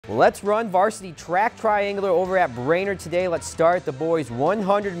Well, let's run varsity track triangular over at Brainerd today. Let's start the boys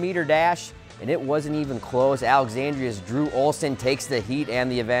 100-meter dash, and it wasn't even close. Alexandria's Drew Olson takes the heat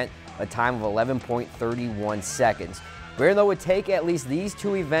and the event, a time of 11.31 seconds. Brainerd, though, would take at least these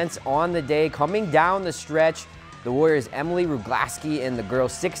two events on the day. Coming down the stretch, the Warriors' Emily Ruglaski in the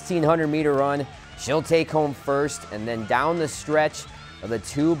girls' 1,600-meter run. She'll take home first, and then down the stretch of the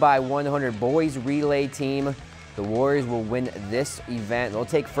 2x100 boys relay team, the Warriors will win this event. They'll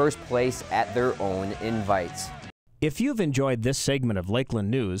take first place at their own invites. If you've enjoyed this segment of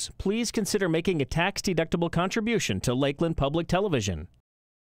Lakeland News, please consider making a tax-deductible contribution to Lakeland Public Television.